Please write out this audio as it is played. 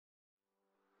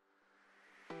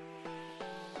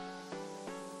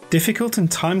Difficult and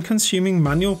time-consuming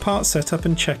manual part setup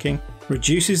and checking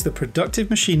reduces the productive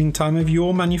machining time of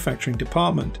your manufacturing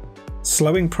department,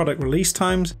 slowing product release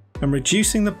times and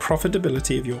reducing the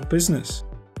profitability of your business.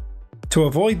 To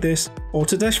avoid this,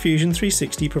 Autodesk Fusion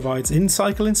 360 provides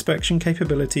in-cycle inspection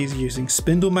capabilities using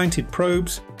spindle-mounted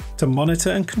probes to monitor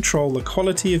and control the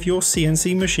quality of your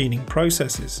CNC machining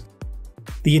processes.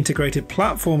 The integrated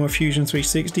platform of Fusion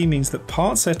 360 means that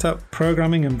part setup,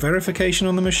 programming and verification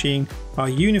on the machine are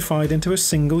unified into a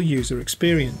single user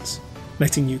experience,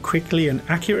 letting you quickly and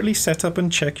accurately set up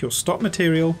and check your stock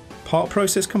material, part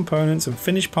process components and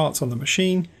finished parts on the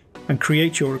machine, and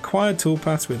create your required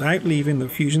toolpaths without leaving the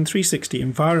Fusion 360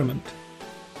 environment.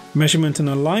 Measurement and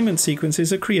alignment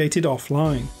sequences are created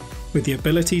offline, with the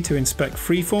ability to inspect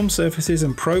freeform surfaces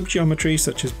and probe geometries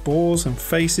such as bores and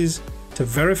faces to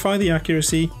verify the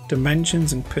accuracy,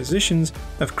 dimensions and positions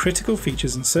of critical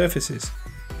features and surfaces.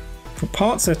 For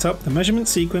part setup, the measurement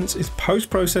sequence is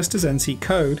post-processed as NC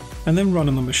code and then run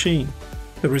on the machine,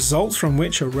 the results from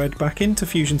which are read back into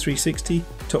Fusion 360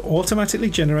 to automatically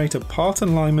generate a part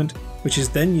alignment which is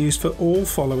then used for all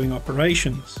following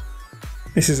operations.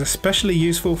 This is especially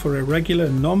useful for irregular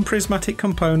non-prismatic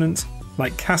components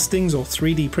like castings or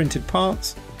 3D printed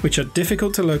parts, which are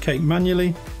difficult to locate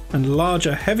manually, and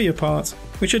larger, heavier parts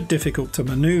which are difficult to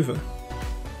maneuver.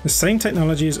 The same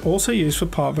technology is also used for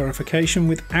part verification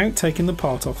without taking the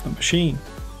part off the machine.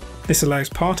 This allows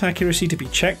part accuracy to be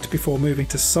checked before moving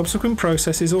to subsequent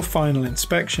processes or final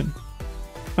inspection.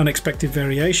 Unexpected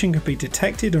variation can be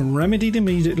detected and remedied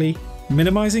immediately,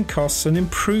 minimizing costs and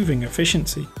improving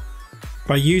efficiency.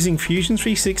 By using Fusion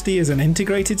 360 as an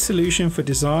integrated solution for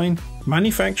design,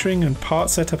 manufacturing and part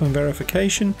setup and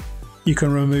verification, you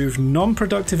can remove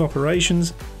non-productive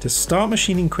operations to start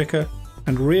machining quicker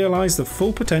and realize the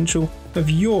full potential of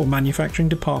your manufacturing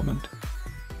department.